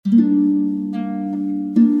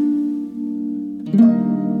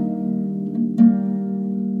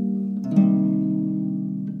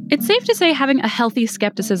It's safe to say having a healthy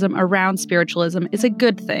skepticism around spiritualism is a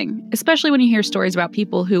good thing, especially when you hear stories about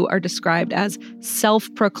people who are described as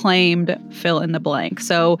self-proclaimed fill-in-the-blank.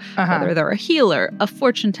 So whether they're a healer, a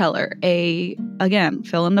fortune teller, again,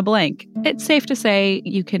 fill-in-the-blank, it's safe to say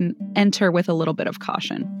you can enter with a little bit of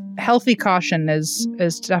caution. Healthy caution is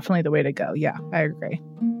definitely the way to go. Yeah, I agree.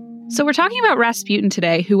 So we're talking about Rasputin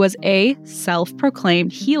today, who was a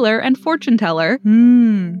self-proclaimed healer and fortune teller.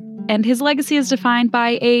 And his legacy is defined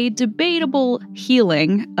by a debatable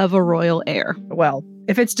healing of a royal heir. Well,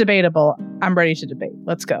 if it's debatable, I'm ready to debate.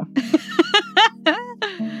 Let's go.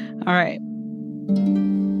 All right.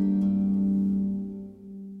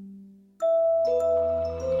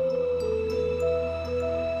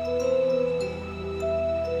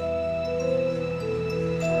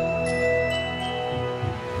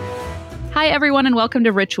 Hi, everyone, and welcome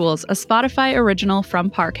to Rituals, a Spotify original from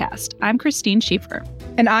Parcast. I'm Christine Schieffer.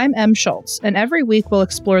 And I'm Em Schultz, and every week we'll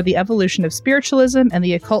explore the evolution of spiritualism and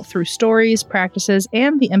the occult through stories, practices,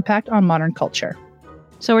 and the impact on modern culture.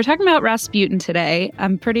 So we're talking about Rasputin today.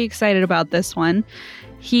 I'm pretty excited about this one.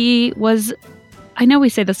 He was, I know we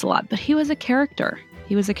say this a lot, but he was a character.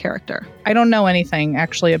 I don't know anything,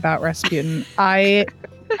 actually, about Rasputin. I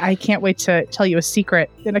can't wait to tell you a secret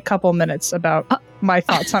in a couple minutes about my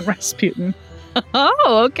thoughts on Rasputin.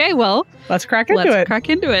 Oh, okay. Well, let's crack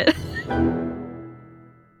into it.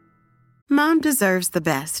 Mom deserves the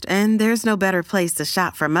best, and there's no better place to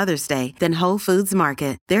shop for Mother's Day than Whole Foods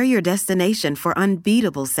Market. They're your destination for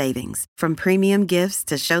unbeatable savings, from premium gifts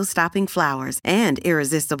to show-stopping flowers and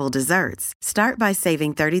irresistible desserts. Start by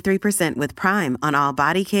saving 33% with Prime on all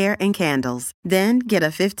body care and candles. Then get a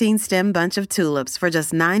 15-stem bunch of tulips for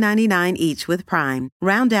just $9.99 each with Prime.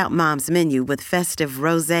 Round out Mom's menu with festive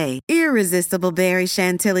rosé, irresistible berry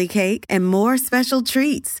chantilly cake, and more special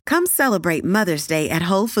treats. Come celebrate Mother's Day at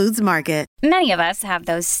Whole Foods Market. Many of us have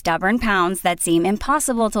those stubborn pounds that seem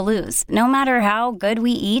impossible to lose, no matter how good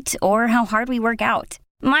we eat or how hard we work out.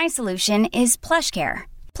 My solution is PlushCare.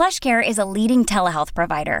 PlushCare is a leading telehealth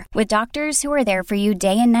provider with doctors who are there for you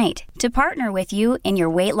day and night to partner with you in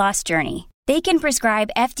your weight loss journey. They can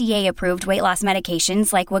prescribe FDA-approved weight loss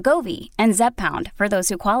medications like Wegovy and Zepbound for those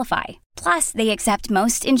who qualify. Plus, they accept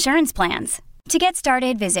most insurance plans. To get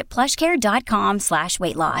started, visit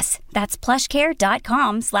plushcare.com/weightloss. That's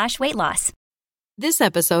plushcare.com/weightloss. This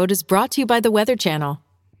episode is brought to you by the Weather Channel.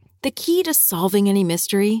 The key to solving any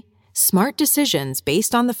mystery? Smart decisions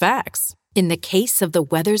based on the facts. In the case of the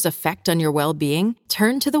weather's effect on your well-being,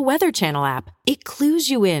 turn to the Weather Channel app. It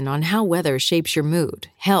clues you in on how weather shapes your mood,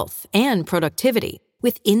 health, and productivity,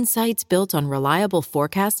 with insights built on reliable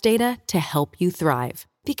forecast data to help you thrive.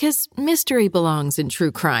 Because mystery belongs in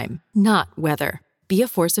true crime, not weather. Be a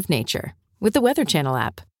force of nature with the Weather Channel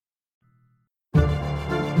app.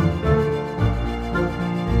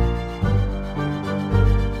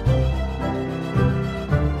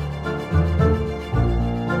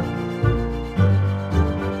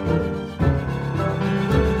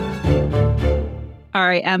 All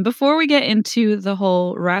right, and before we get into the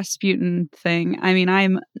whole Rasputin thing, I mean,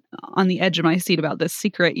 I'm on the edge of my seat about this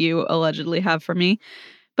secret you allegedly have for me.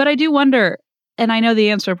 But I do wonder, and I know the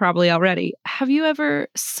answer probably already, have you ever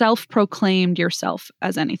self-proclaimed yourself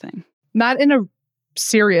as anything? Not in a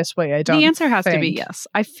serious way, I don't think. The answer has to be yes.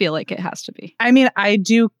 I feel like it has to be. I mean, I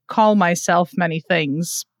do call myself many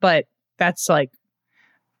things, but that's like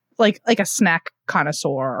a snack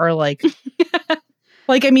connoisseur or like...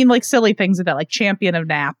 like silly things like that, like champion of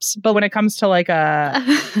naps. But when it comes to like a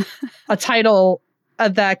title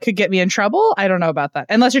that could get me in trouble, I don't know about that.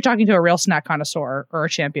 Unless you're talking to a real snack connoisseur or a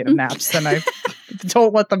champion of naps, then I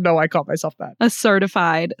don't let them know I call myself that. A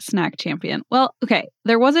certified snack champion. Well, okay.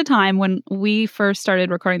 There was a time when we first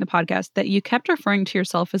started recording the podcast that you kept referring to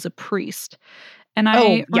yourself as a priest. And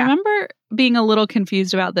I remember being a little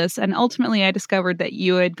confused about this. And ultimately, I discovered that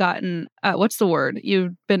you had gotten, what's the word?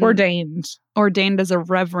 You've been ordained as a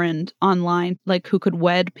reverend online, like who could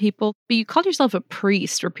wed people. But you called yourself a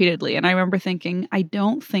priest repeatedly. And I remember thinking, I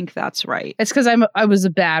don't think that's right. It's because I was a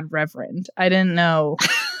bad reverend. I didn't know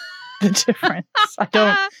the difference.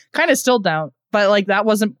 Kind of still don't. But like that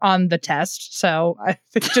wasn't on the test. So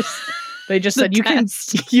they just said, you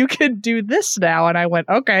can do this now. And I went,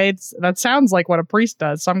 okay, that sounds like what a priest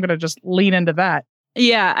does. So I'm going to just lean into that.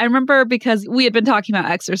 Yeah, I remember because we had been talking about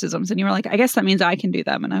exorcisms and you were like, I guess that means I can do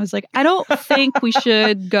them. And I was like, I don't think we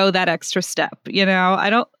should go that extra step. You know,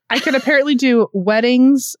 I could apparently do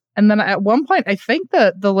weddings. And then at one point, I think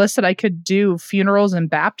the list that I could do funerals and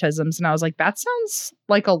baptisms. And I was like, that sounds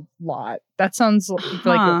like a lot. That sounds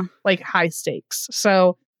like high stakes.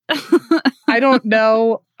 So I don't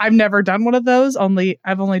know. I've never done one of those.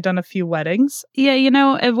 I've only done a few weddings. Yeah,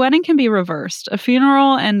 a wedding can be reversed. A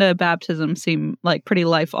funeral and a baptism seem like pretty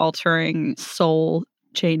life-altering,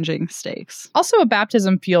 soul-changing stakes. Also, a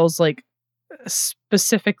baptism feels like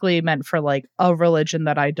specifically meant for like a religion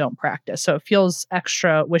that I don't practice. So it feels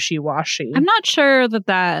extra wishy-washy. I'm not sure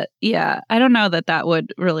I don't know that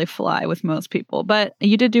would really fly with most people, but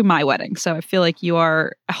you did do my wedding. So I feel like you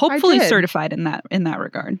are hopefully certified in that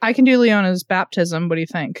regard. I can do Leona's baptism. What do you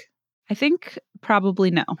think? I think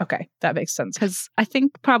probably no. Okay, that makes sense. Because I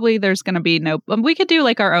think probably there's going to be no... We could do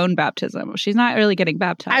like our own baptism. She's not really getting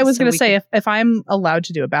baptized. I was going to say, if I'm allowed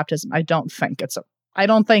to do a baptism, I don't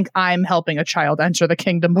think I'm helping a child enter the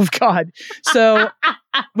kingdom of God. So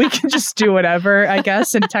we can just do whatever, I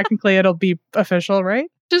guess. And technically it'll be official, right?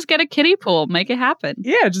 Just get a kiddie pool. Make it happen.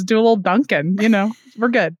 Yeah, just do a little dunking. We're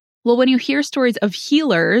good. Well, when you hear stories of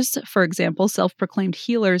healers, for example, self-proclaimed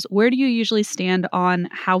healers, where do you usually stand on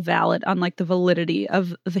like the validity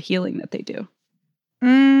of the healing that they do?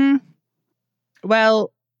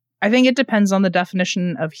 Well, I think it depends on the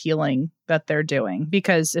definition of healing that they're doing.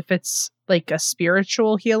 Because if it's like a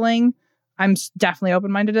spiritual healing, I'm definitely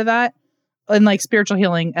open-minded to that. And like spiritual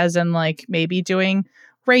healing as in like maybe doing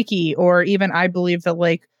Reiki, or even I believe that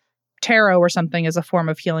like tarot or something is a form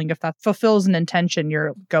of healing if that fulfills an intention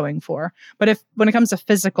you're going for. But when it comes to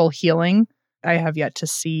physical healing, I have yet to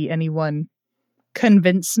see anyone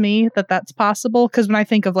convince me that that's possible. Because when I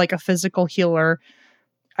think of like a physical healer,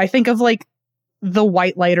 I think of like the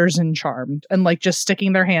white lighters in Charmed and like just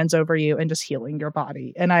sticking their hands over you and just healing your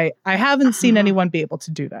body. And I haven't seen anyone be able to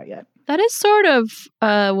do that yet. That is sort of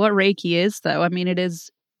what Reiki is, though. I mean, it is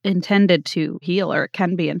intended to heal, or it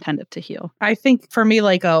can be intended to heal. I think for me,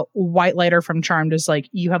 like a white lighter from Charmed is like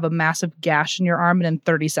you have a massive gash in your arm and in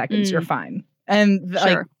 30 seconds you're fine. And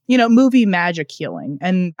sure. Like, movie magic healing.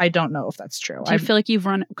 And I don't know if that's true. Do you feel like you've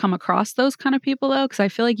come across those kind of people, though? Because I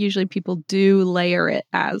feel like usually people do layer it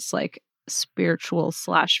as like spiritual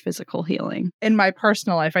 / physical healing. In my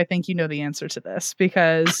personal life, I think you know the answer to this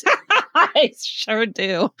because I sure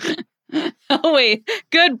do. Oh, wait.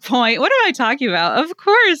 Good point. What am I talking about? Of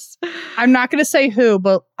course. I'm not going to say who,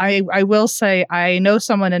 but I will say I know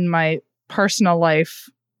someone in my personal life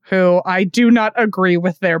who I do not agree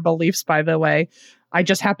with their beliefs, by the way. I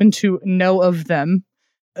just happen to know of them,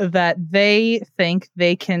 that they think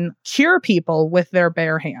they can cure people with their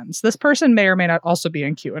bare hands. This person may or may not also be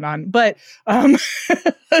in QAnon, but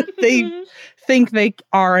they think they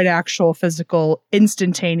are an actual physical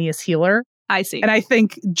instantaneous healer. I see. And I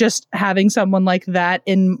think just having someone like that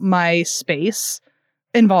in my space,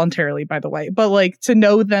 involuntarily, by the way, but like to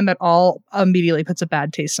know them at all immediately puts a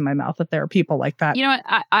bad taste in my mouth that there are people like that. You know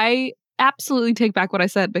what? I absolutely take back what I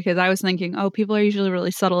said, because I was thinking, people are usually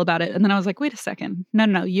really subtle about it. And then I was like, wait a second.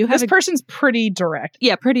 No. This person's pretty direct.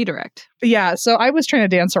 Yeah, pretty direct. Yeah. So I was trying to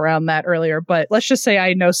dance around that earlier, but let's just say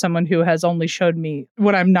I know someone who has only showed me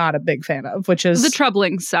what I'm not a big fan of, which is the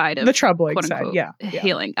troubling side of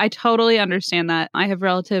healing. I totally understand that. I have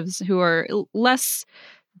relatives who are less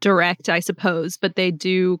direct, I suppose, but they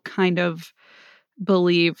do kind of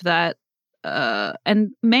believe that,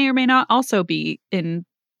 and may or may not also be in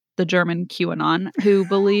the German QAnon, who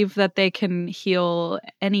believe that they can heal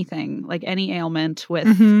anything, like any ailment,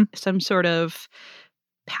 with some sort of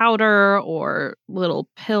powder or little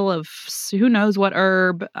pill of who knows what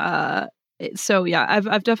herb. So yeah,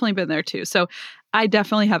 I've definitely been there too. So I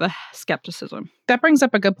definitely have a skepticism. That brings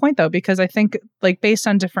up a good point though, because I think like based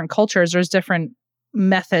on different cultures, there's different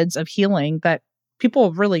methods of healing that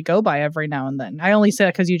people really go by every now and then. I only say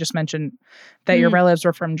that because you just mentioned that your relatives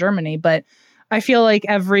were from Germany, but I feel like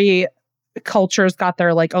every culture's got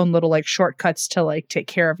their like own little like shortcuts to like take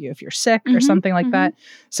care of you if you're sick or something like that.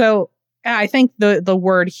 So I think the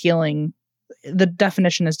word healing, the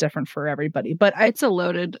definition is different for everybody, but it's a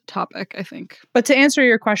loaded topic, I think. But to answer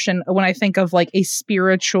your question, when I think of like a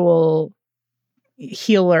spiritual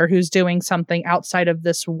healer who's doing something outside of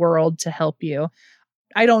this world to help you,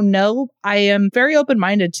 I don't know. I am very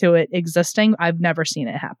open-minded to it existing. I've never seen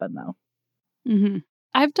it happen though.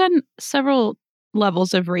 I've done several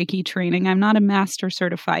levels of Reiki training. I'm not a master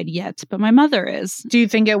certified yet, but my mother is. Do you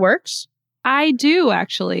think it works? I do,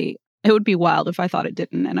 actually. It would be wild if I thought it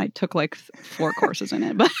didn't, and I took like 4 courses in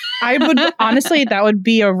it. But I would, honestly, that would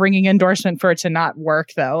be a ringing endorsement for it to not work,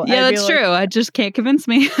 though. Yeah, that's true. I just can't convince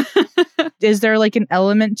me. Is there like an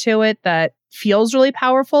element to it that feels really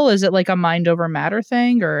powerful? Is it like a mind over matter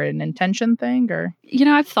thing or an intention thing? Or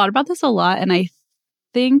I've thought about this a lot, and I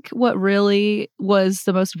think what really was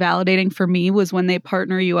the most validating for me was when they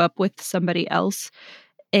partner you up with somebody else,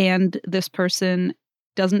 and this person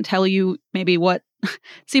doesn't tell you maybe what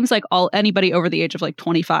seems like anybody over the age of like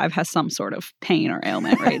 25 has some sort of pain or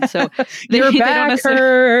ailment, right? So your back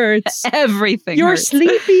hurts. Everything You're hurts.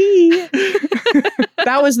 sleepy.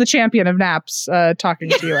 That was the champion of naps talking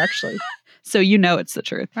to you, actually. So you know it's the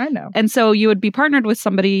truth. I know. And so you would be partnered with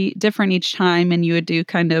somebody different each time, and you would do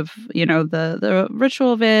kind of, the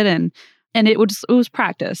ritual of it, and it was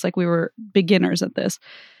practice. Like, we were beginners at this.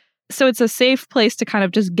 So it's a safe place to kind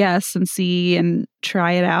of just guess and see and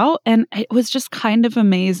try it out. And it was just kind of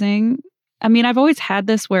amazing. I mean, I've always had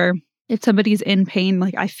this where if somebody's in pain,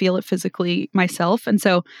 like, I feel it physically myself. And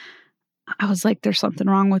so I was like, there's something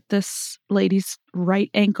wrong with this lady's right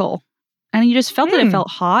ankle. And you just felt that it felt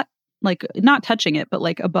hot, like not touching it, but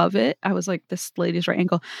like above it. I was like, this lady's right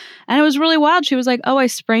ankle. And it was really wild. She was like, oh, I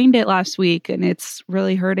sprained it last week and it's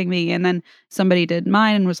really hurting me. And then somebody did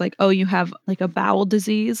mine and was like, oh, you have like a bowel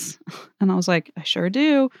disease. And I was like, I sure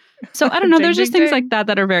do. So I don't know. There's just things like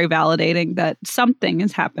that are very validating that something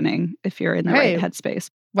is happening if you're in the right headspace.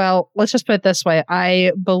 Well, let's just put it this way.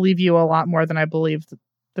 I believe you a lot more than I believe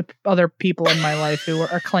the other people in my life who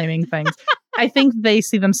are claiming things. I think they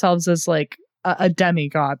see themselves as like a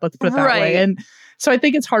demigod, let's put it that way. And so I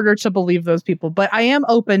think it's harder to believe those people, but I am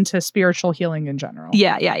open to spiritual healing in general.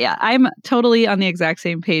 Yeah. I'm totally on the exact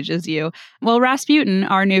same page as you. Well, Rasputin,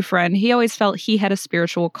 our new friend, he always felt he had a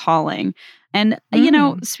spiritual calling. And,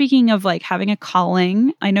 speaking of like having a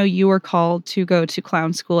calling, I know you were called to go to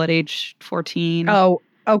clown school at age 14. Oh,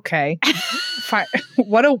 okay.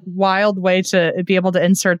 What a wild way to be able to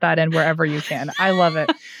insert that in wherever you can. I love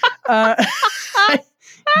it.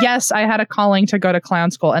 Yes, I had a calling to go to clown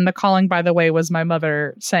school. And the calling, by the way, was my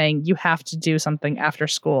mother saying, you have to do something after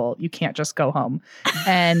school. You can't just go home.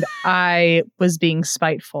 And I was being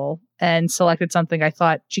spiteful and selected something I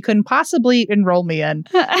thought she couldn't possibly enroll me in.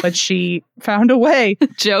 But she found a way.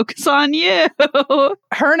 Joke's on you.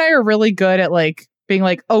 Her and I are really good at like being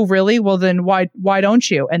like, oh, really? Well, then why don't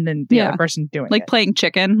you? And then the other person doing like it. Playing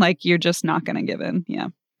chicken. Like, you're just not going to give in. Yeah.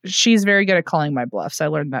 She's very good at calling my bluffs. I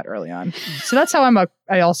learned that early on. So that's how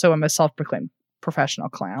I also am a self-proclaimed professional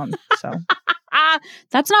clown. So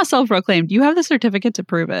that's not self-proclaimed. You have the certificate to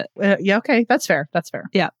prove it. Yeah. Okay. That's fair.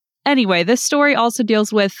 Yeah. Anyway, this story also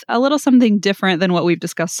deals with a little something different than what we've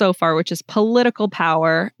discussed so far, which is political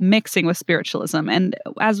power mixing with spiritualism. And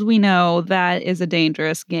as we know, that is a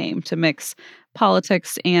dangerous game to mix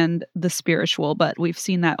politics and the spiritual, but we've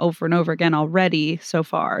seen that over and over again already so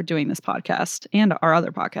far doing this podcast and our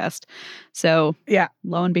other podcast. So yeah,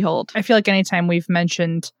 lo and behold. I feel like anytime we've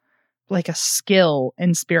mentioned like a skill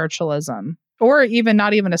in spiritualism, or even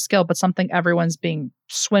not even a skill, but something everyone's being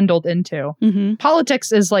swindled into,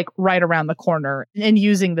 politics is like right around the corner in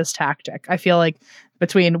using this tactic. I feel like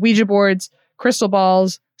between Ouija boards, crystal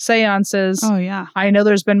balls, seances. Oh, yeah. I know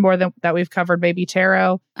there's been more than that we've covered, maybe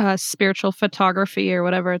tarot. Spiritual photography or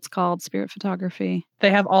whatever it's called, spirit photography.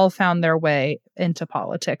 They have all found their way into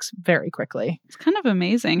politics very quickly. It's kind of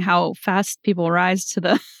amazing how fast people rise to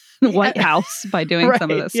the White House by doing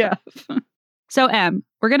some of this stuff. So, Em,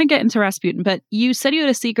 we're going to get into Rasputin, but you said you had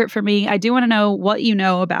a secret for me. I do want to know what you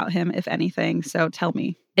know about him, if anything. So tell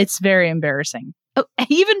me. It's very embarrassing. Oh,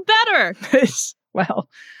 even better. Well,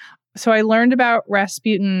 so I learned about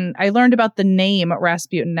Rasputin. I learned about the name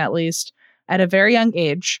Rasputin, at least, at a very young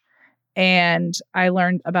age. And I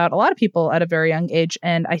learned about a lot of people at a very young age.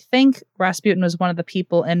 And I think Rasputin was one of the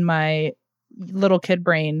people in my little kid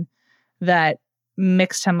brain that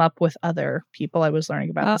mixed him up with other people I was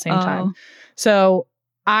learning about at the same time. So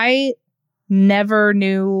I never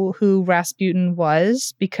knew who Rasputin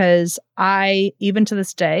was because I, even to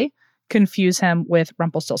this day, confuse him with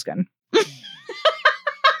Rumpelstiltskin.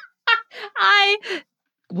 I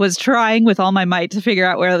was trying with all my might to figure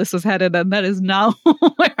out where this was headed, and that is not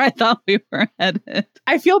where I thought we were headed.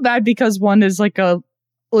 I feel bad because one is like a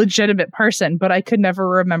legitimate person, but I could never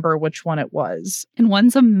remember which one it was. And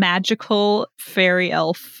one's a magical fairy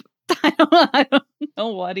elf. I don't know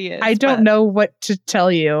what he is. I don't know what to tell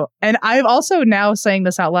you. And I'm also now saying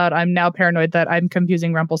this out loud. I'm now paranoid that I'm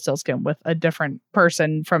confusing Rumpelstiltskin with a different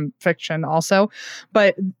person from fiction also.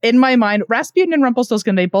 But in my mind, Rasputin and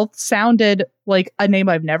Rumpelstiltskin, they both sounded like a name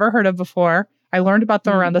I've never heard of before. I learned about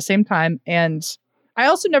them around the same time. And I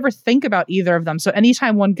also never think about either of them. So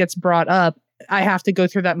anytime one gets brought up, I have to go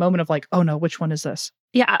through that moment of like, oh no, which one is this?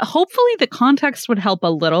 Yeah, hopefully the context would help a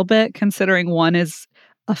little bit, considering one is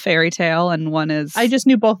a fairy tale and one is... I just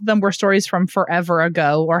knew both of them were stories from forever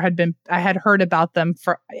ago, or I had heard about them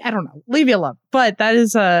for, I don't know, leave you alone. But that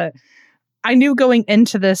is I knew going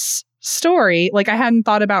into this story, like I hadn't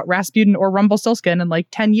thought about Rasputin or Rumpelstiltskin in like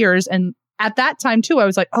 10 years. And at that time too, I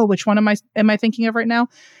was like, oh, which one am I thinking of right now?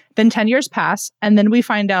 Then 10 years pass, and then we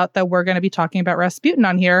find out that we're going to be talking about Rasputin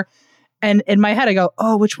on here. And in my head, I go,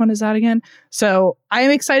 oh, which one is that again? So I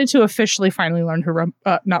am excited to officially finally learn who,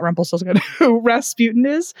 not Rumpelstiltskin, who Rasputin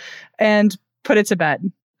is and put it to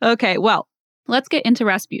bed. Okay, well, let's get into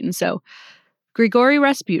Rasputin. So Grigory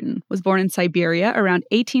Rasputin was born in Siberia around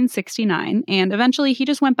 1869, and eventually he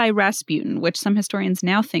just went by Rasputin, which some historians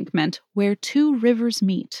now think meant where two rivers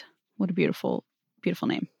meet. What a beautiful, beautiful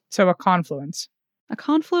name. So a confluence. A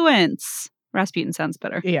confluence. Rasputin sounds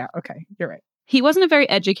better. Yeah, okay, you're right. He wasn't a very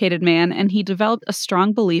educated man, and he developed a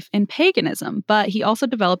strong belief in paganism, but he also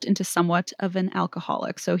developed into somewhat of an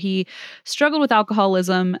alcoholic. So he struggled with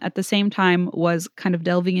alcoholism, at the same time was kind of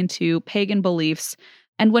delving into pagan beliefs.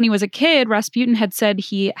 And when he was a kid, Rasputin had said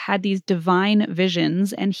he had these divine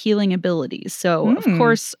visions and healing abilities. So, of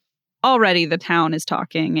course, already the town is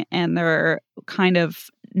talking, and they're kind of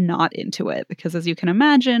not into it, because as you can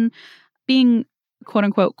imagine, being quote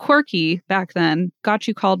unquote quirky back then got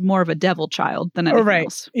you called more of a devil child than anything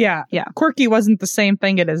else. Yeah. Quirky wasn't the same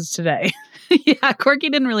thing it is today. Yeah,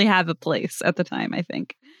 quirky didn't really have a place at the time, I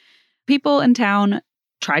think. People in town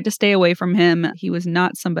tried to stay away from him. He was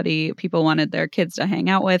not somebody people wanted their kids to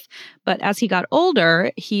hang out with. But as he got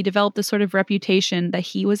older, he developed this sort of reputation that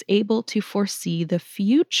he was able to foresee the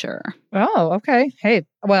future. Oh, okay. Hey,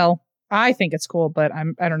 well, I think it's cool, but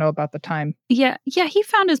I don't know about the time. Yeah, he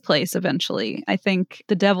found his place eventually. I think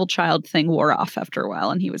the devil child thing wore off after a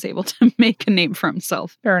while, and he was able to make a name for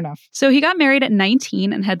himself. Fair enough. So he got married at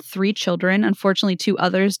 19 and had 3 children. Unfortunately, 2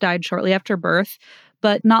 others died shortly after birth.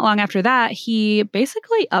 But not long after that, he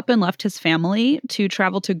basically up and left his family to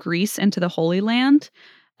travel to Greece and to the Holy Land.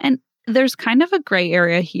 And there's kind of a gray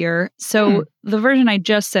area here. So the version I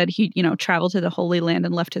just said, he, traveled to the Holy Land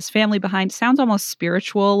and left his family behind, sounds almost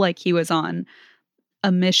spiritual, like he was on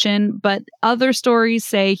a mission. But other stories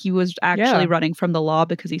say he was actually running from the law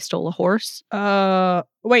because he stole a horse.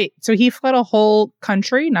 Wait, so he fled a whole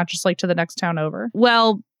country, not just like to the next town over?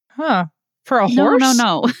 Well, for a horse?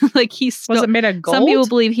 No. Like was it made of gold? Some people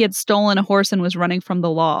believe he had stolen a horse and was running from the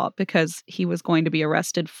law because he was going to be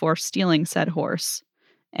arrested for stealing said horse.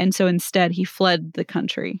 And so instead, he fled the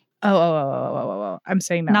country. Oh. I'm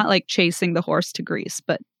saying no. Not like chasing the horse to Greece,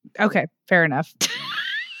 but... Okay, fair enough.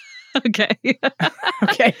 Okay.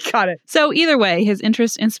 Okay, got it. So either way, his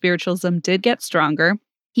interest in spiritualism did get stronger.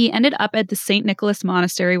 He ended up at the St. Nicholas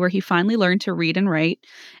Monastery, where he finally learned to read and write.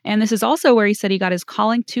 And this is also where he said he got his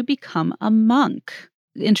calling to become a monk.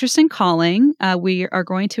 Interesting calling. We are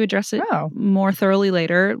going to address it more thoroughly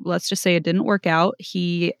later. Let's just say it didn't work out.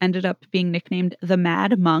 He ended up being nicknamed the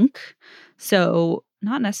Mad Monk. So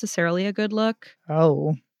not necessarily a good look.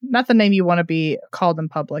 Oh, not the name you want to be called in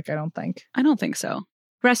public, I don't think. I don't think so.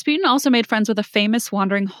 Rasputin also made friends with a famous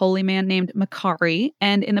wandering holy man named Makary.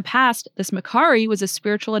 And in the past, this Makary was a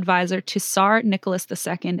spiritual advisor to Tsar Nicholas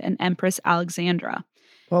II and Empress Alexandra.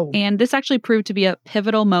 Whoa. And this actually proved to be a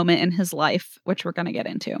pivotal moment in his life, which we're going to get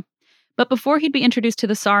into. But before he'd be introduced to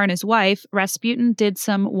the Tsar and his wife, Rasputin did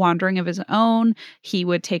some wandering of his own. He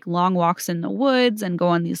would take long walks in the woods and go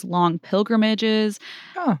on these long pilgrimages.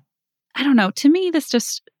 Oh. I don't know. To me, this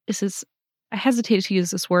is, I hesitate to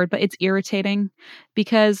use this word, but it's irritating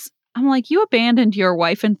because I'm like, you abandoned your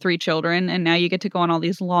wife and 3 children, and now you get to go on all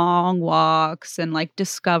these long walks and like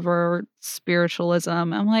discover spiritualism.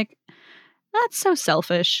 I'm like, that's so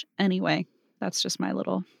selfish. Anyway, that's just my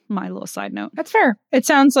little side note. That's fair. It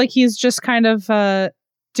sounds like he's just kind of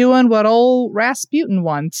doing what old Rasputin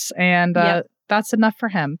wants, and that's enough for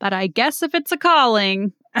him. But I guess if it's a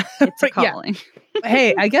calling, it's a calling.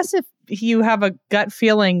 Hey, I guess if you have a gut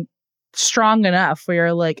feeling strong enough where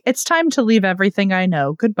you're like, it's time to leave everything I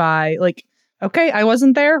know. Goodbye. Like, okay, I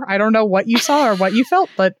wasn't there. I don't know what you saw or what you felt,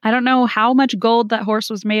 but I don't know how much gold that horse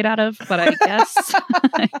was made out of, but I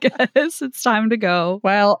guess it's time to go.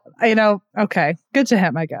 Well, okay. Good to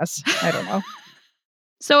him, I guess. I don't know.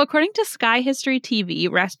 So according to Sky History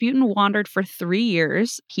TV, Rasputin wandered for 3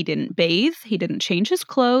 years. He didn't bathe, he didn't change his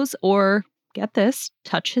clothes, or, get this,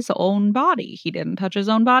 touch his own body. He didn't touch his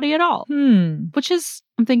own body at all. Which is,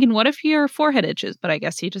 I'm thinking, what if your forehead itches? But I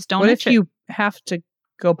guess you just don't itch it. What if you have to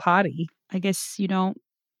go potty? I guess you don't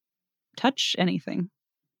touch anything.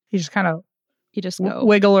 You just kind of go.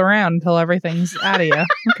 Wiggle around until everything's out of you.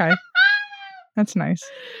 Okay. That's nice.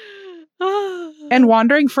 And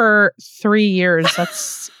wandering for 3 years,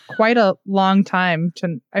 that's quite a long time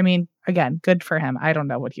again, good for him. I don't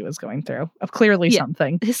know what he was going through. Clearly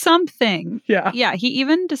something. Something. Yeah. Yeah. He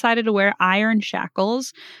even decided to wear iron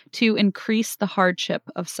shackles to increase the hardship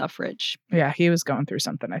of suffrage. Yeah, he was going through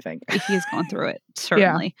something, I think. He's gone through it,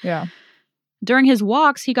 certainly. Yeah. During his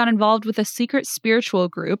walks, he got involved with a secret spiritual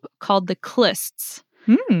group called the Klists.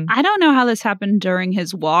 I don't know how this happened during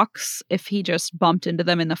his walks, if he just bumped into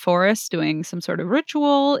them in the forest doing some sort of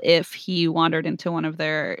ritual, if he wandered into one of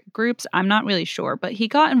their groups. I'm not really sure, but he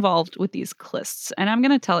got involved with these Klists, and I'm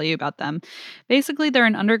going to tell you about them. Basically, they're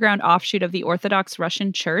an underground offshoot of the Orthodox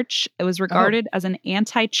Russian Church. It was regarded as an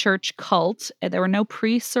anti-church cult. There were no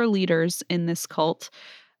priests or leaders in this cult.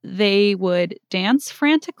 They would dance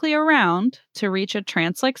frantically around to reach a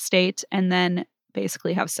trance-like state and then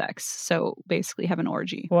basically have sex. So basically have an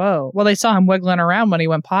orgy. Whoa. Well, they saw him wiggling around when he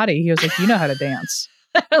went potty. He was like, you know how to dance.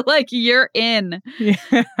 Like, you're in.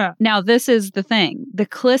 Yeah. Now, this is the thing. The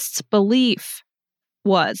Klists' belief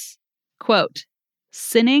was, quote,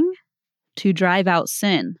 sinning to drive out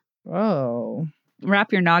sin. Whoa.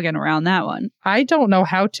 Wrap your noggin around that one. I don't know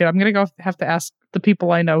how to. I'm going to have to ask the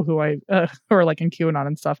people I know who are like in QAnon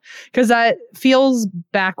and stuff, because that feels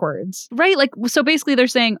backwards. Right. Like, so basically they're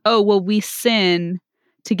saying, oh, well, we sin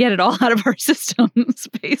to get it all out of our systems,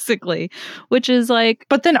 basically, which is like.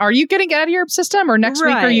 But then are you getting it out of your system, or next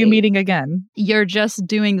week are you meeting again? You're just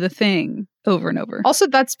doing the thing over and over. Also,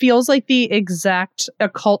 that feels like the exact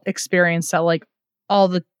occult experience that like all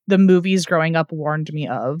the movies growing up warned me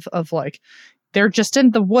of like, they're just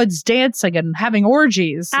in the woods dancing and having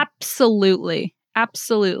orgies. Absolutely.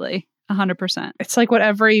 Absolutely. 100%. It's like what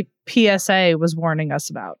every PSA was warning us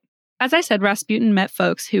about. As I said, Rasputin met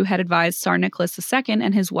folks who had advised Tsar Nicholas II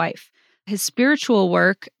and his wife. His spiritual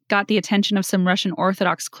work got the attention of some Russian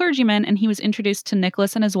Orthodox clergymen, and he was introduced to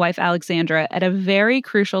Nicholas and his wife Alexandra at a very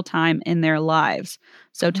crucial time in their lives.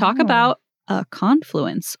 So talk about a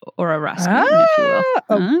confluence or a Rasputin, if you will.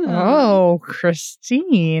 Oh,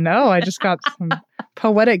 Christine. Oh, I just got some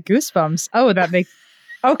poetic goosebumps. Oh, that makes...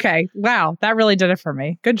 Okay. Wow. That really did it for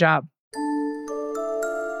me. Good job.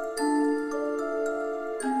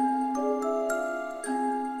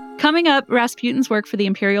 Coming up, Rasputin's work for the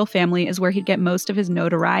imperial family is where he'd get most of his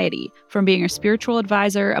notoriety, from being a spiritual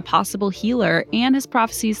advisor, a possible healer, and his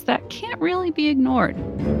prophecies that can't really be ignored.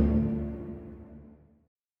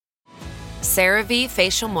 CeraVe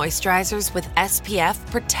Facial Moisturizers with SPF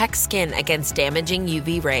protect skin against damaging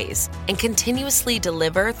UV rays and continuously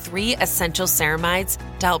deliver 3 essential ceramides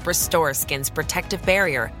to help restore skin's protective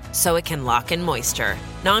barrier so it can lock in moisture.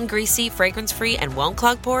 Non-greasy, fragrance-free, and won't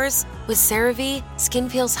clog pores? With CeraVe, skin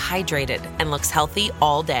feels hydrated and looks healthy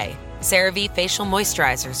all day. CeraVe Facial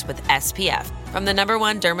Moisturizers with SPF from the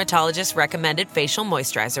 #1 dermatologist-recommended facial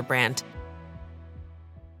moisturizer brand.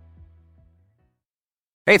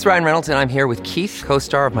 Hey, it's Ryan Reynolds, and I'm here with Keith,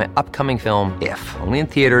 co-star of my upcoming film, If, only in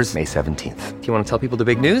theaters May 17th. Do you want to tell people the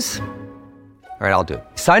big news? All right, I'll do it.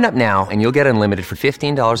 Sign up now and you'll get unlimited for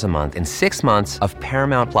 $15 a month and 6 months of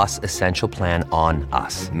Paramount Plus Essential Plan on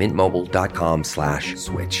us.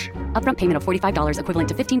 MintMobile.com/switch. Upfront payment of $45 equivalent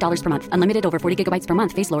to $15 per month. Unlimited over 40 gigabytes per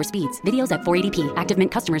month. Face lower speeds. Videos at 480p. Active Mint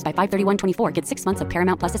customers by 531.24 get 6 months of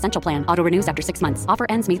Paramount Plus Essential Plan. Auto renews after 6 months. Offer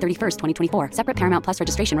ends May 31st, 2024. Separate Paramount Plus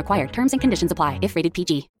registration required. Terms and conditions apply if rated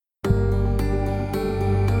PG.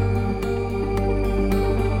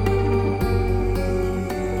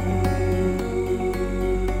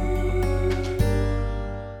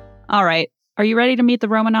 All right. Are you ready to meet the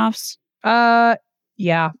Romanovs?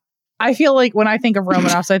 Yeah. I feel like when I think of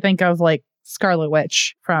Romanovs, I think of like Scarlet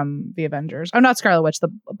Witch from the Avengers. Oh, not Scarlet Witch, the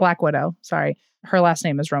Black Widow. Sorry. Her last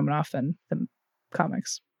name is Romanoff in the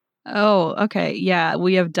comics. Oh, okay. Yeah,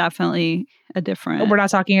 we have definitely a different... We're not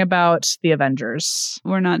talking about the Avengers.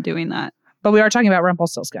 We're not doing that. But we are talking about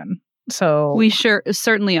Rumpelstiltskin. So we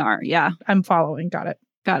certainly are. Yeah. I'm following. Got it.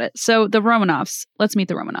 So the Romanovs. Let's meet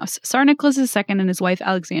the Romanovs. Tsar Nicholas II and his wife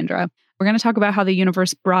Alexandra. We're going to talk about how the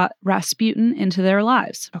universe brought Rasputin into their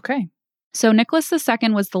lives. Okay. So Nicholas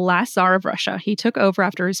II was the last Tsar of Russia. He took over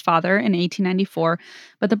after his father in 1894.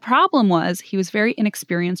 But the problem was he was very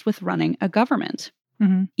inexperienced with running a government.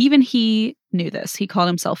 Mm-hmm. Even he knew this. He called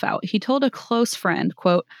himself out. He told a close friend,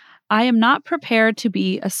 quote, "I am not prepared to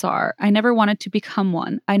be a Tsar. I never wanted to become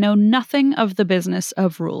one. I know nothing of the business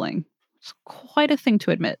of ruling." It's quite a thing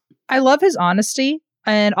to admit. I love his honesty.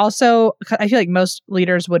 And also, I feel like most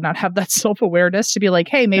leaders would not have that self-awareness to be like,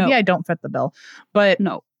 hey, maybe I don't fit the bill. But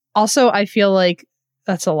no. Also, I feel like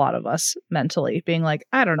that's a lot of us mentally being like,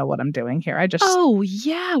 I don't know what I'm doing here. Oh,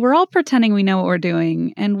 yeah. We're all pretending we know what we're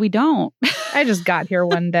doing, and we don't. I just got here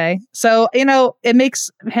one day. So, it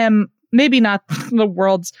makes him maybe not the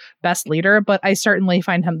world's best leader, but I certainly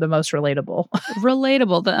find him the most relatable.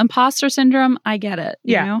 Relatable. The imposter syndrome, I get it.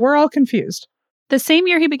 Yeah, you know? We're all confused. The same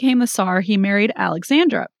year he became the Tsar, he married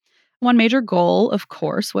Alexandra. One major goal, of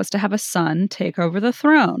course, was to have a son take over the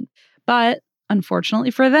throne. But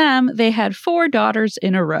unfortunately for them, they had 4 daughters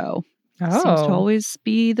in a row. Seems to always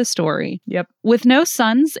be the story. Yep. With no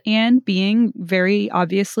sons and being very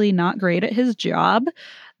obviously not great at his job,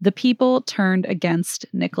 the people turned against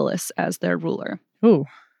Nicholas as their ruler. Ooh.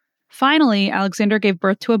 Finally, Alexander gave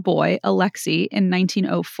birth to a boy, Alexei, in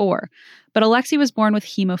 1904. But Alexei was born with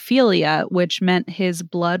hemophilia, which meant his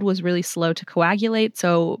blood was really slow to coagulate.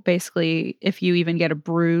 So basically, if you even get a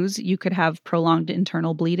bruise, you could have prolonged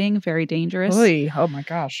internal bleeding. Very dangerous. Oy. Oh my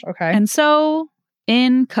gosh. Okay. And so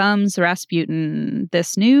in comes Rasputin,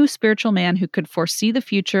 this new spiritual man who could foresee the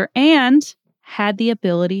future and had the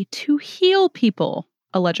ability to heal people,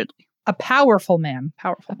 allegedly. A powerful man.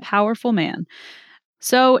 Powerful man.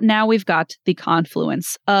 So now we've got the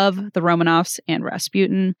confluence of the Romanovs and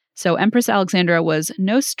Rasputin. So Empress Alexandra was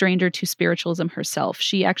no stranger to spiritualism herself.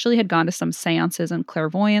 She actually had gone to some seances and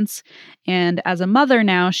clairvoyance. And as a mother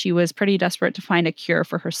now, she was pretty desperate to find a cure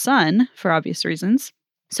for her son, for obvious reasons.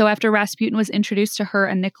 So after Rasputin was introduced to her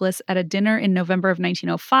and Nicholas at a dinner in November of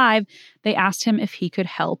 1905, they asked him if he could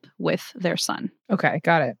help with their son. Okay,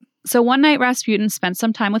 got it. So one night, Rasputin spent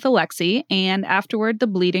some time with Alexei, and afterward, the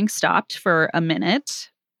bleeding stopped for a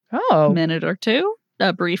minute. Oh. A minute or two,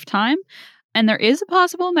 a brief time. And there is a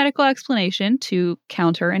possible medical explanation to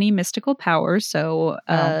counter any mystical powers. So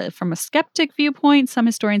from a skeptic viewpoint, some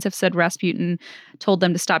historians have said Rasputin told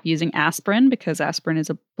them to stop using aspirin because aspirin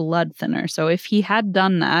is a blood thinner. So if he had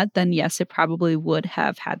done that, then yes, it probably would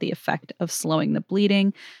have had the effect of slowing the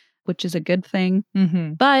bleeding, which is a good thing.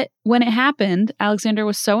 Mm-hmm. But when it happened, Alexandra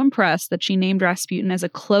was so impressed that she named Rasputin as a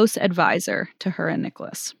close advisor to her and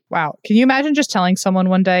Nicholas. Wow. Can you imagine just telling someone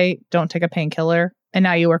one day, don't take a painkiller? And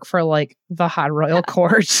now you work for like the hot royal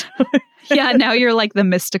court. Yeah, now you're like the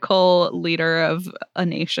mystical leader of a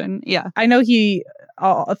nation. Yeah. I know he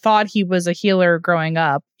thought he was a healer growing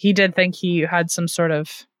up. He did think he had some sort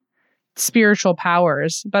of spiritual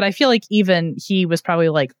powers, but I feel like even he was probably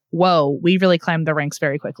like, whoa, we really climbed the ranks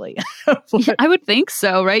very quickly. Yeah, I would think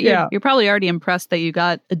so, right? Yeah. You're probably already impressed that you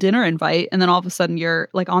got a dinner invite and then all of a sudden you're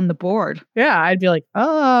like on the board. Yeah, I'd be like,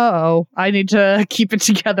 oh, I need to keep it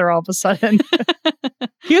together all of a sudden.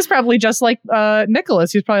 He was probably just like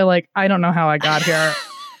Nicholas. He was probably like, I don't know how I got here.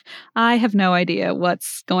 I have no idea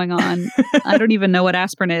what's going on. I don't even know what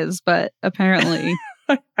aspirin is, but apparently...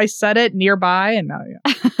 I said it nearby and now,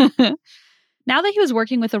 yeah. Now that he was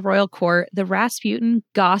working with the royal court, the Rasputin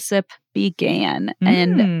gossip began.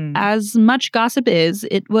 And as much gossip is,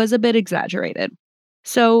 it was a bit exaggerated.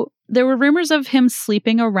 So there were rumors of him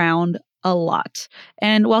sleeping around a lot.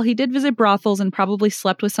 And while he did visit brothels and probably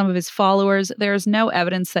slept with some of his followers, there is no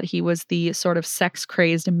evidence that he was the sort of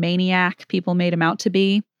sex-crazy maniac people made him out to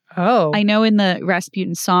be. Oh. I know in the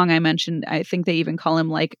Rasputin song I mentioned, I think they even call him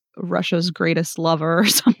like Russia's greatest lover or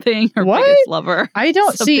something, or what? Biggest lover. I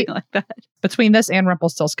don't see like that. Between this and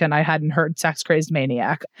Rumpelstiltskin, I hadn't heard sex crazed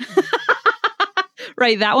maniac.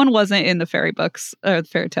 Right, that one wasn't in the fairy books or the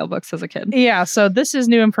fairy tale books as a kid. Yeah, so this is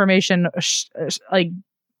new information, right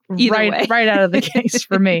out of the case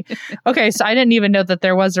for me. Okay, so I didn't even know that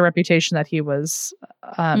there was a reputation that he was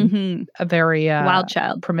a very wild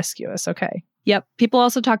child, promiscuous. Okay. Yep. People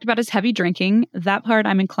also talked about his heavy drinking. That part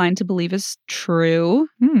I'm inclined to believe is true.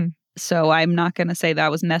 So I'm not going to say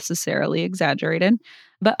that was necessarily exaggerated.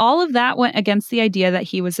 But all of that went against the idea that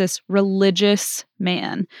he was this religious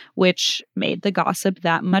man, which made the gossip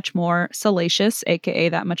that much more salacious, aka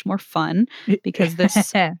that much more fun, because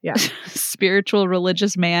this spiritual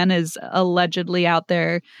religious man is allegedly out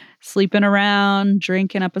there sleeping around,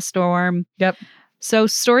 drinking up a storm. Yep. So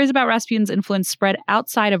stories about Rasputin's influence spread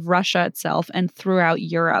outside of Russia itself and throughout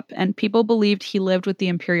Europe. And people believed he lived with the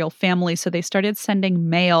imperial family, so they started sending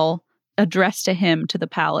mail addressed to him to the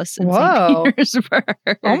palace in St. Petersburg.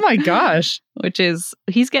 Oh my gosh. Which is,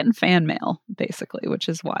 he's getting fan mail, basically, which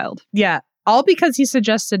is wild. Yeah. All because he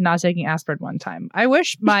suggested not taking aspirin one time. I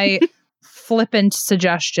wish my flippant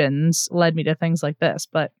suggestions led me to things like this,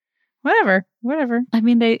 but whatever. I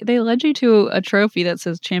mean, they led you to a trophy that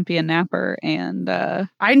says champion napper, and I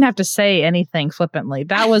didn't have to say anything flippantly.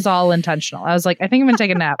 That was all intentional. I was like, I think I'm going to take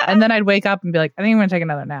a nap. And then I'd wake up and be like, I think I'm going to take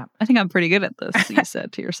another nap. I think I'm pretty good at this, you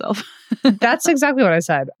said to yourself. That's exactly what I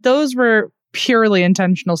said. Those were purely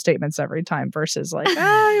intentional statements every time versus like,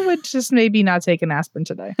 I would just maybe not take an aspirin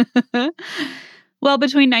today. Well,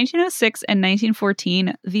 between 1906 and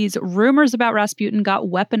 1914, these rumors about Rasputin got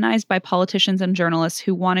weaponized by politicians and journalists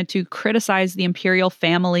who wanted to criticize the imperial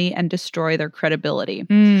family and destroy their credibility.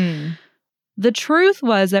 The truth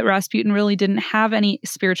was that Rasputin really didn't have any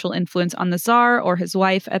spiritual influence on the Tsar or his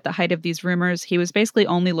wife at the height of these rumors. He was basically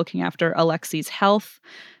only looking after Alexei's health.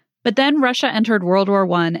 But then Russia entered World War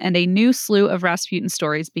I, and a new slew of Rasputin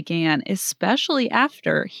stories began, especially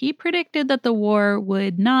after he predicted that the war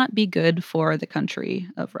would not be good for the country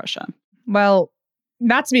of Russia. Well,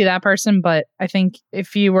 not to be that person, but I think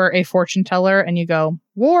if you were a fortune teller and you go,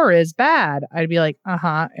 war is bad, I'd be like,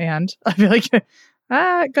 and I'd be like,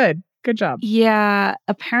 good job. Yeah,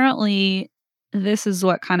 apparently this is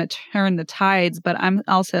what kind of turned the tides, but I'm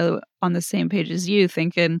also on the same page as you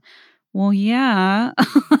thinking, well, yeah.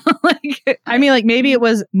 Maybe it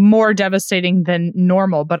was more devastating than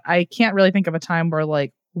normal, but I can't really think of a time where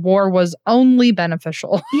war was only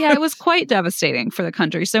beneficial. Yeah, it was quite devastating for the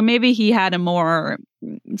country. So maybe he had a more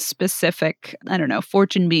specific,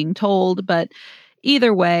 fortune being told. But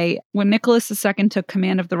either way, when Nicholas II took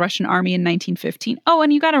command of the Russian army in 1915,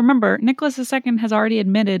 and you got to remember, Nicholas II has already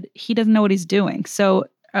admitted he doesn't know what he's doing. So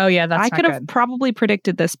I could have probably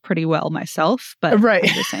predicted this pretty well myself, but right.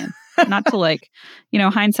 I'm just saying. Not to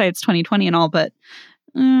hindsight's 20/20 and all, but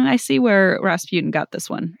I see where Rasputin got this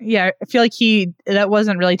one. Yeah, I feel like that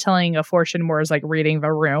wasn't really telling a fortune, more as reading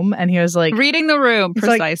the room. And he was reading the room,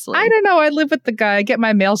 precisely. I don't know. I live with the guy. I get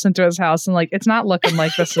my mail sent to his house and it's not looking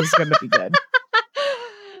like this is going to be good.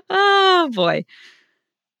 Oh, boy.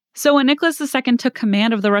 So when Nicholas II took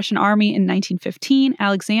command of the Russian army in 1915,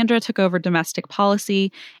 Alexandra took over domestic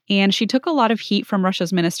policy, and she took a lot of heat from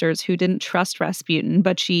Russia's ministers who didn't trust Rasputin,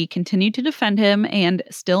 but she continued to defend him and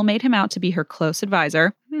still made him out to be her close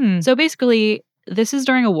advisor. So basically, this is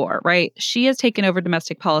during a war, right? She has taken over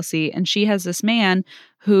domestic policy, and she has this man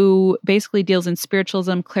who basically deals in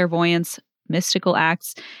spiritualism, clairvoyance, mystical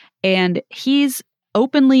acts, and he's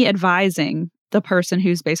openly advising the person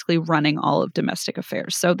who's basically running all of domestic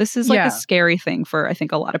affairs. So this is a scary thing for, I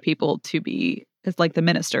think, a lot of people to be, it's the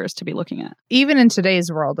ministers to be looking at. Even in today's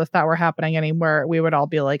world, if that were happening anywhere, we would all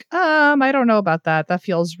be like, I don't know about that. That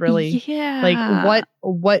feels really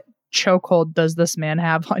what chokehold does this man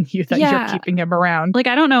have on you that you're keeping him around? I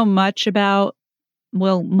don't know much about,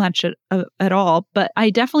 much at all, but I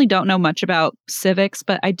definitely don't know much about civics,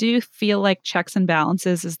 but I do feel like checks and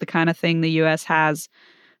balances is the kind of thing the U.S. has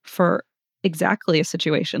for exactly a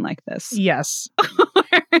situation like this. Yes.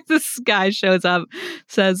 Where this guy shows up,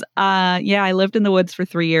 says, I lived in the woods for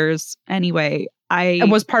 3 years. Anyway, I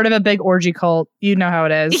was part of a big orgy cult. You know how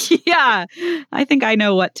it is. Yeah. I think I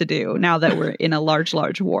know what to do now that we're in a large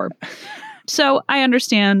war. So I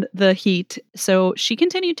understand the heat. So she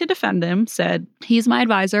continued to defend him, said, he's my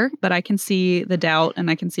advisor, but I can see the doubt and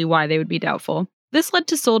I can see why they would be doubtful. This led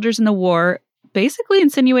to soldiers in the war basically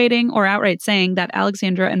insinuating or outright saying that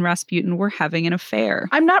Alexandra and Rasputin were having an affair.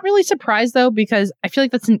 I'm not really surprised, though, because I feel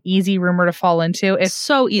like that's an easy rumor to fall into.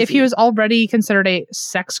 So easy. If he was already considered a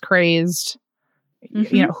sex-crazed,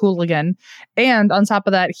 hooligan, and on top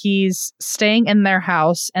of that, he's staying in their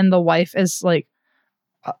house, and the wife is,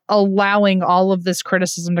 allowing all of this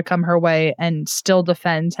criticism to come her way and still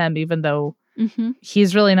defend him, even though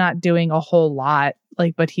he's really not doing a whole lot.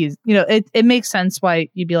 But he's, it makes sense why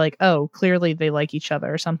you'd be like, oh, clearly they like each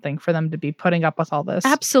other or something for them to be putting up with all this.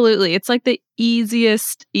 Absolutely. It's the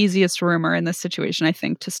easiest rumor in this situation, I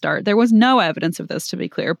think, to start. There was no evidence of this, to be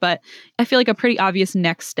clear, but I feel like a pretty obvious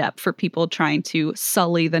next step for people trying to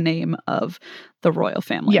sully the name of the royal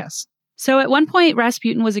family. Yes. So at one point,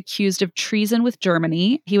 Rasputin was accused of treason with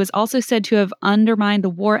Germany. He was also said to have undermined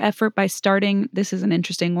the war effort by starting, this is an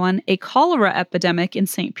interesting one, a cholera epidemic in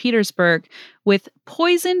St. Petersburg with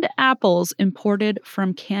poisoned apples imported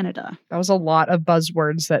from Canada. That was a lot of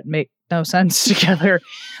buzzwords that make no sense together.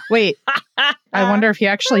 Wait, I wonder if he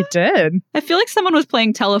actually did. I feel like someone was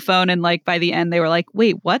playing telephone and by the end they were like,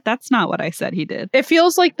 wait, what? That's not what I said he did. It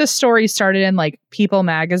feels like the story started in People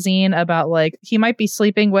magazine about he might be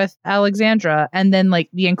sleeping with Alexandra, and then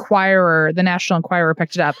the Enquirer, the National Enquirer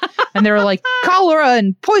picked it up and they were like cholera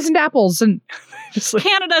and poisoned apples and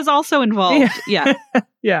Canada's also involved. Yeah.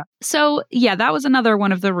 Yeah. So, that was another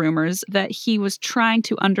one of the rumors that he was trying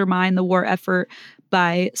to undermine the war effort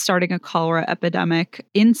by starting a cholera epidemic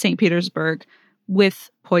in St. Petersburg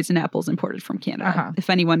with poisoned apples imported from Canada. If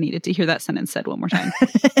anyone needed to hear that sentence said one more time.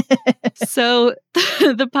 So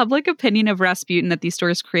the public opinion of Rasputin that these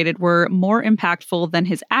stories created were more impactful than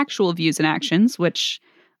his actual views and actions, which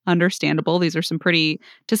understandable. These are some pretty,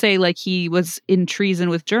 to say he was in treason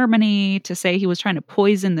with Germany, to say he was trying to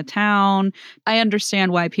poison the town. I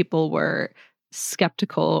understand why people were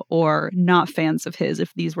skeptical or not fans of his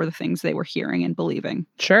if these were the things they were hearing and believing.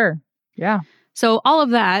 Sure. Yeah. So all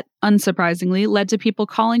of that, unsurprisingly, led to people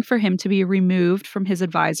calling for him to be removed from his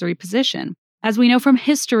advisory position. As we know from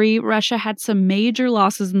history, Russia had some major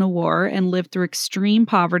losses in the war and lived through extreme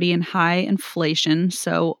poverty and high inflation.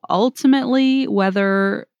 So ultimately,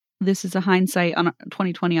 whether this is a hindsight on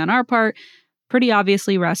 2020 on our part. Pretty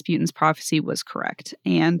obviously, Rasputin's prophecy was correct.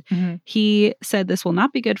 And he said this will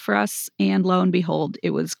not be good for us. And lo and behold,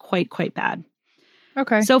 it was quite bad.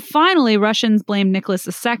 Okay. So finally, Russians blamed Nicholas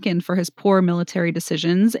II for his poor military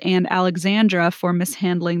decisions and Alexandra for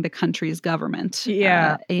mishandling the country's government.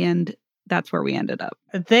 Yeah. And that's where we ended up.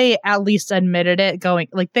 They at least admitted it, going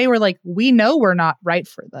like, they were like, we know we're not right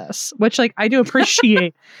for this, which like I do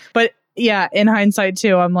appreciate. But yeah, in hindsight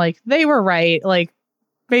too, I'm like, they were right. Like,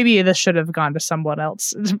 maybe this should have gone to someone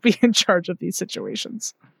else to be in charge of these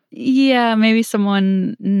situations. Yeah, maybe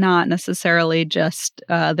someone not necessarily just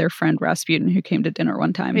their friend Rasputin who came to dinner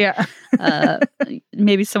one time. Yeah.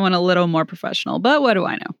 Maybe someone a little more professional, but what do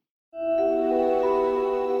I know?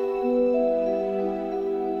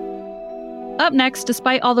 Up next,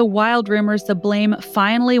 despite all the wild rumors, the blame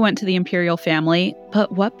finally went to the imperial family.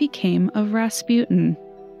 But what became of Rasputin?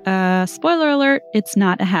 Spoiler alert, it's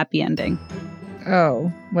not a happy ending.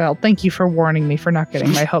 Oh, well, thank you for warning me for not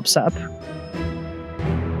getting my hopes up.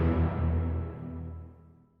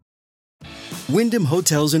 Wyndham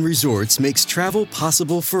Hotels and Resorts makes travel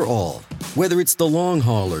possible for all. Whether it's the long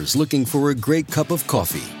haulers looking for a great cup of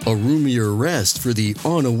coffee, a roomier rest for the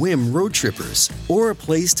on-a-whim road trippers, or a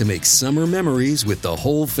place to make summer memories with the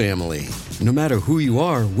whole family. No matter who you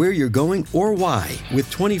are, where you're going, or why, with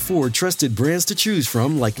 24 trusted brands to choose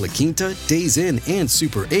from like La Quinta, Days Inn, and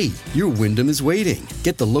Super 8, your Wyndham is waiting.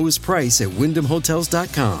 Get the lowest price at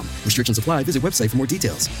WyndhamHotels.com. Restrictions apply. Visit website for more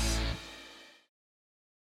details.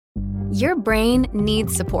 Your brain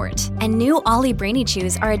needs support, and new Ollie Brainy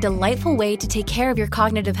Chews are a delightful way to take care of your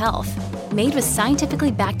cognitive health. Made with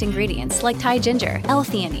scientifically backed ingredients like Thai ginger,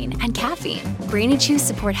 L-theanine, and caffeine, Brainy Chews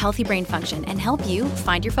support healthy brain function and help you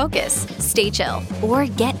find your focus, stay chill, or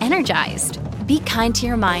get energized. Be kind to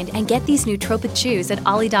your mind and get these nootropic chews at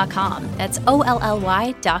ollie.com. That's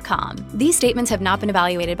OLLY.com. These statements have not been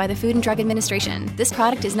evaluated by the Food and Drug Administration. This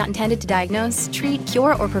product is not intended to diagnose, treat,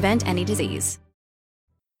 cure, or prevent any disease.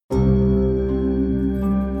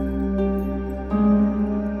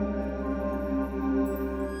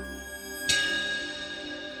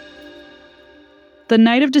 The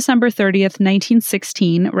night of December 30th,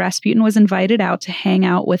 1916, Rasputin was invited out to hang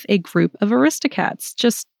out with a group of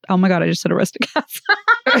Aristocats. Oh my God, I just said Aristocats.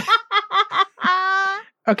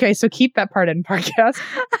 Okay, so keep that part in, podcast.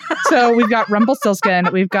 So we've got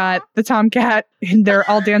Rumpelstiltskin, we've got the Tomcat, and they're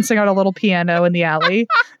all dancing on a little piano in the alley.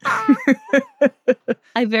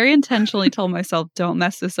 I very intentionally told myself, don't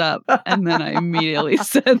mess this up. And then I immediately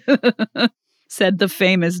said the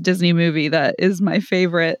famous Disney movie that is my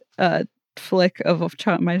favorite flick of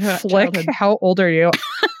my childhood. How old are you?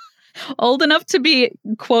 Old enough to be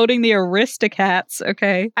quoting the Aristocats,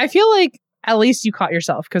 okay? I feel like at least you caught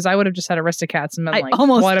yourself, because I would have just said Aristocats and been like,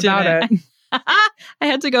 almost what about it? I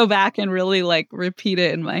had to go back and really repeat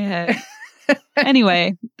it in my head.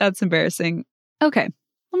 Anyway, that's embarrassing. Okay,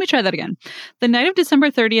 let me try that again. The night of December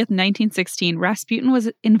 30th, 1916, Rasputin was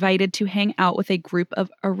invited to hang out with a group of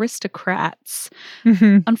aristocrats.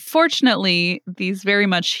 Mm-hmm. Unfortunately, these very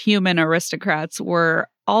much human aristocrats were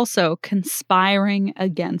also conspiring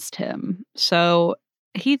against him. So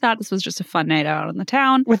he thought this was just a fun night out in the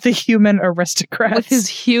town. With the human aristocrats. With his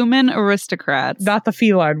human aristocrats. Not the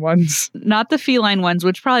feline ones. Not the feline ones,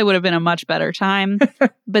 which probably would have been a much better time.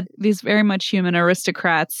 But these very much human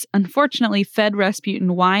aristocrats, unfortunately, fed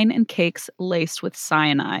Rasputin wine and cakes laced with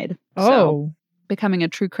cyanide. Oh. So, becoming a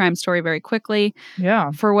true crime story very quickly.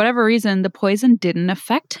 Yeah. For whatever reason, the poison didn't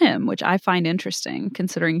affect him, which I find interesting,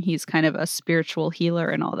 considering he's kind of a spiritual healer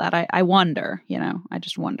and all that. I wonder, I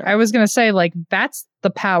just wonder. I was going to say, that's the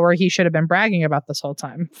power he should have been bragging about this whole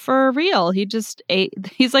time. For real. He just ate.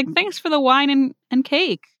 He's like, thanks for the wine and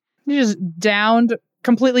cake. He just downed,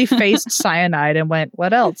 completely faced cyanide and went,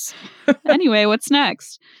 what else? Anyway, what's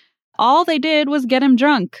next? All they did was get him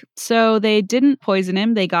drunk. So they didn't poison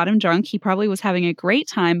him. They got him drunk. He probably was having a great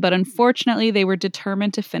time, but unfortunately they were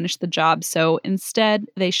determined to finish the job. So instead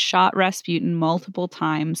they shot Rasputin multiple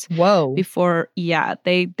times. Whoa. Before,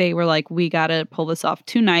 they were like, we got to pull this off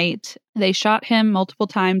tonight. They shot him multiple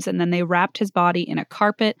times and then they wrapped his body in a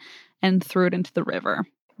carpet and threw it into the river.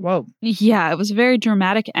 Whoa. Yeah, it was a very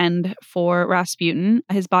dramatic end for Rasputin.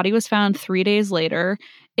 His body was found 3 days later.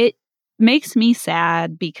 It makes me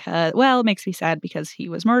sad because he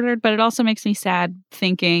was murdered, but it also makes me sad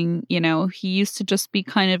thinking, he used to just be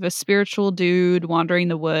kind of a spiritual dude wandering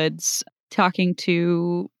the woods, talking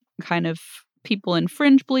to kind of people in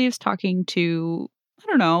fringe beliefs, talking to, I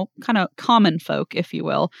don't know, kind of common folk, if you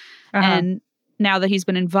will. Uh-huh. And now that he's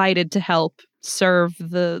been invited to help serve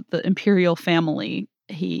the imperial family,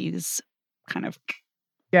 he's kind of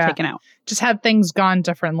taken out. Just had things gone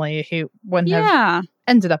differently, he wouldn't have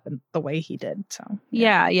ended up in the way he did. So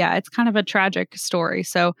yeah, it's kind of a tragic story.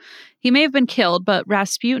 So he may have been killed, but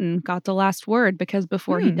Rasputin got the last word because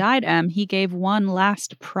before he died, he gave one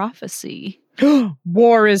last prophecy.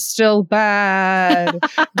 War is still bad.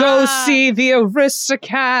 Go see the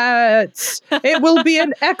Aristocats. It will be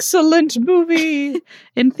an excellent movie.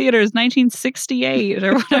 In theaters, 1968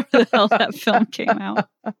 or whatever the hell that film came out.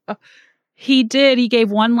 He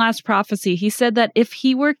gave one last prophecy. He said that if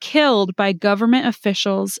he were killed by government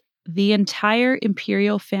officials, the entire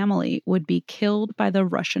imperial family would be killed by the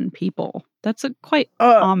Russian people. That's a quite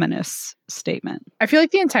ominous statement. I feel like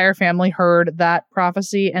the entire family heard that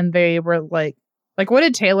prophecy and they were like, what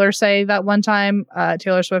did Taylor say that one time?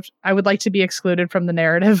 Taylor Swift, I would like to be excluded from the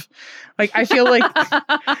narrative. Like, I feel like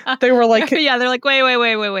they were like... Yeah, they're like,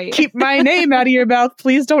 wait. Keep my name out of your mouth.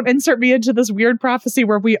 Please don't insert me into this weird prophecy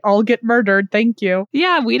where we all get murdered. Thank you.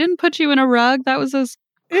 Yeah, we didn't put you in a rug. That was those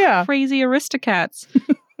crazy Aristocats.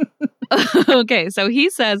 Okay, so he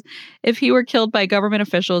says if he were killed by government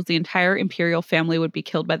officials, the entire imperial family would be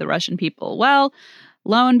killed by the Russian people. Well,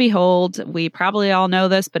 lo and behold, we probably all know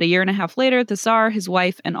this, but a year and a half later, the Tsar, his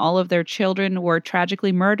wife, and all of their children were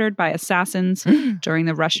tragically murdered by assassins during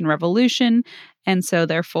the Russian Revolution. And so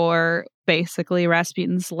therefore, basically,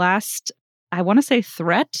 Rasputin's last, I want to say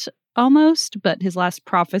threat almost, but his last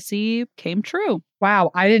prophecy came true.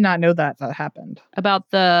 Wow, I did not know that happened. About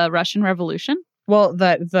the Russian Revolution? Well,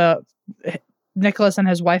 the Nicholas and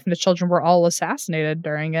his wife and his children were all assassinated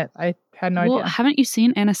during it. I had no idea. Haven't you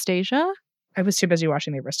seen Anastasia? I was too busy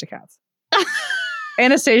watching the Aristocats.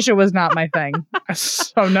 Anastasia was not my thing.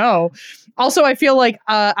 So no. Also, I feel like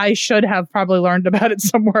I should have probably learned about it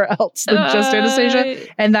somewhere else than just Anastasia.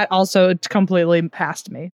 And that also completely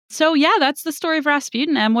passed me. So yeah, that's the story of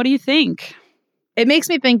Rasputin. Em, what do you think? It makes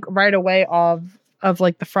me think right away of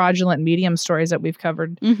like the fraudulent medium stories that we've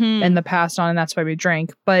covered in the past on And That's Why We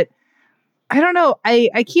Drink. But I don't know.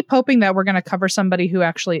 I keep hoping that we're going to cover somebody who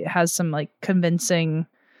actually has some like convincing...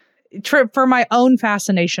 For my own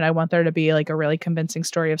fascination, I want there to be like a really convincing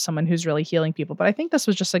story of someone who's really healing people. But I think this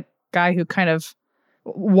was just a guy who kind of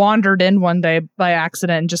wandered in one day by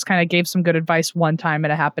accident and just kind of gave some good advice one time,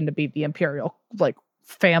 and it happened to be the imperial like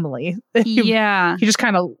family. Yeah. He just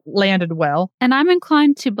kind of landed well. And I'm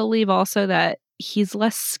inclined to believe also that he's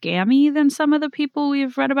less scammy than some of the people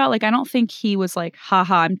we've read about. Like, I don't think he was like,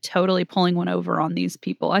 haha, I'm totally pulling one over on these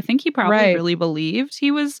people. I think he probably really believed he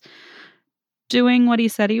was doing what he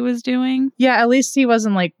said he was doing. Yeah, at least he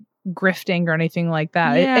wasn't like grifting or anything like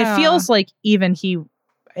that. Yeah. It feels like even he,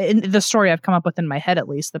 in the story I've come up with in my head, at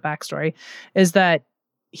least the backstory, is that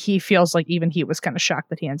he feels like even he was kind of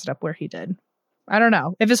shocked that he ended up where he did. I don't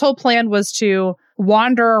know. If his whole plan was to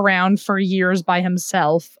wander around for years by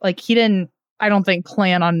himself, like he didn't, I don't think,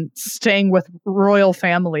 plan on staying with royal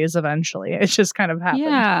families eventually. It just kind of happened.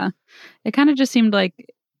 Yeah. It kind of just seemed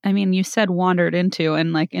like, I mean, you said wandered into,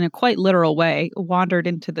 and like in a quite literal way, wandered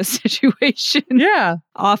into the situation. Yeah.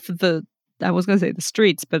 Off the, I was going to say the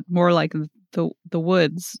streets, but more like the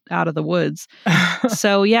woods, out of the woods.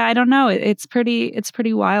 So yeah, I don't know. It's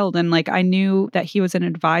pretty wild. And like, I knew that he was an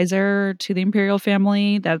advisor to the imperial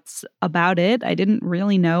family. That's about it. I didn't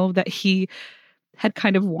really know that he had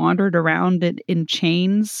kind of wandered around in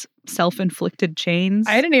chains, self-inflicted chains.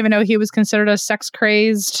 I didn't even know he was considered a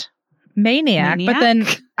sex-crazed maniac. But then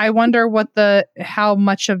I wonder how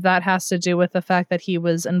much of that has to do with the fact that he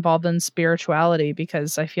was involved in spirituality,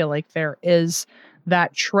 because I feel like there is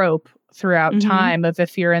that trope throughout time of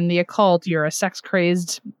if you're in the occult, you're a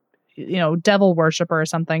sex-crazed, devil worshiper or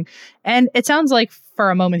something. And it sounds like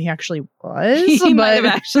for a moment he actually was. He might have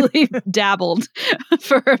actually dabbled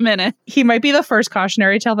for a minute. He might be the first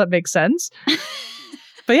cautionary tale that makes sense.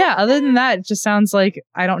 But yeah, other than that, it just sounds like,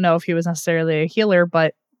 I don't know if he was necessarily a healer,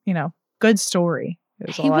 but, good story.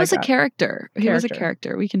 He was a character. He was a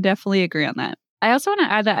character. We can definitely agree on that. I also want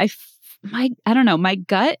to add that I don't know, my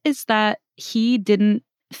gut is that he didn't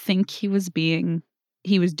think he was duping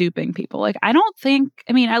people. Like, I don't think,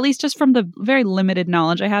 I mean, at least just from the very limited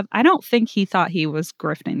knowledge I have, I don't think he thought he was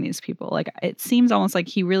grifting these people. Like, it seems almost like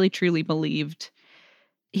he really truly believed.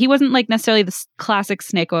 He wasn't like necessarily the classic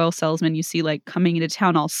snake oil salesman you see like coming into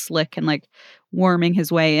town all slick and like worming his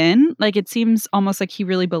way in. Like, it seems almost like he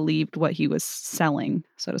really believed what he was selling,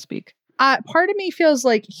 so to speak. Part of me feels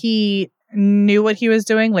like he knew what he was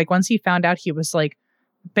doing. Like, once he found out he was like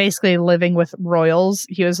basically living with royals,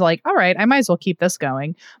 he was like, all right, I might as well keep this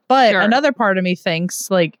going. But another part of me thinks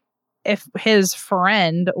like if his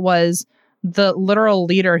friend was the literal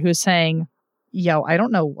leader who's saying, yo, I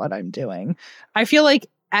don't know what I'm doing. I feel like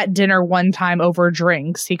at dinner one time over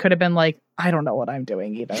drinks, he could have been like, I don't know what I'm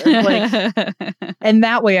doing either. Like, and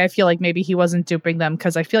that way I feel like maybe he wasn't duping them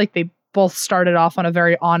because I feel like they both started off on a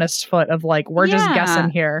very honest foot of like, we're just guessing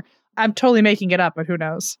here. I'm totally making it up, but who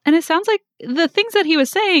knows? And it sounds like the things that he was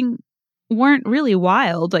saying weren't really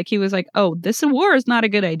wild. Like he was like, oh, this war is not a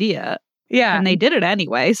good idea. Yeah. And they did it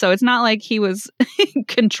anyway. So it's not like he was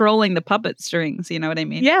controlling the puppet strings. You know what I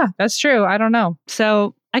mean? Yeah, that's true. I don't know.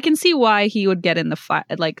 So I can see why he would get in the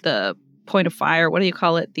like the point of fire. What do you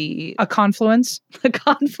call it? A confluence? The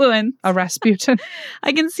confluence. A Rasputin.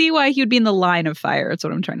 I can see why he would be in the line of fire. That's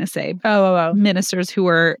what I'm trying to say. Oh. Ministers who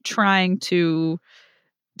are trying to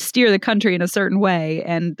steer the country in a certain way.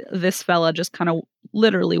 And this fella just kind of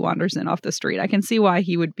literally wanders in off the street. I can see why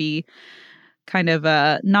he would be kind of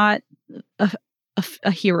not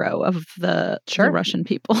a hero of the Russian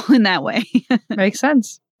people in that way. Makes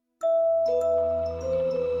sense.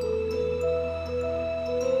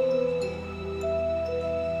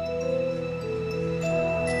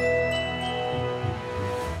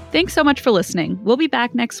 Thanks so much for listening. We'll be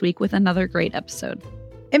back next week with another great episode.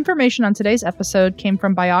 Information on today's episode came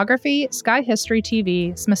from Biography, Sky History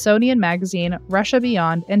TV, Smithsonian Magazine, Russia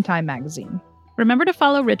Beyond, and Time Magazine. Remember to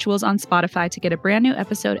follow Rituals on Spotify to get a brand new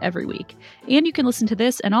episode every week. And you can listen to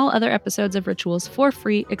this and all other episodes of Rituals for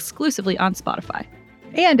free exclusively on Spotify.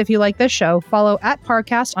 And if you like this show, follow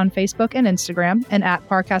 @Parcast on Facebook and Instagram and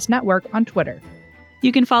 @Parcast Network on Twitter.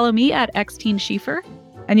 You can follow me @XTeenSchiefer.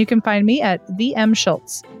 And you can find me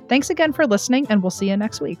 @VMSchultz. Thanks again for listening, and we'll see you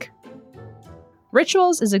next week.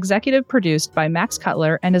 Rituals is executive produced by Max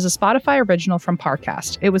Cutler and is a Spotify original from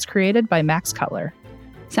Parcast. It was created by Max Cutler.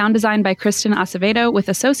 Sound design by Kristen Acevedo with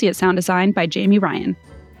associate sound design by Jamie Ryan.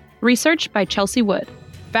 Research by Chelsea Wood.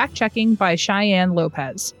 Fact-checking by Cheyenne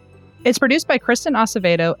Lopez. It's produced by Kristen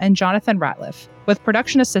Acevedo and Jonathan Ratliff, with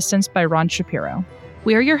production assistance by Ron Shapiro.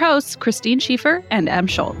 We're your hosts, Christine Schiefer and Em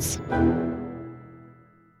Schultz.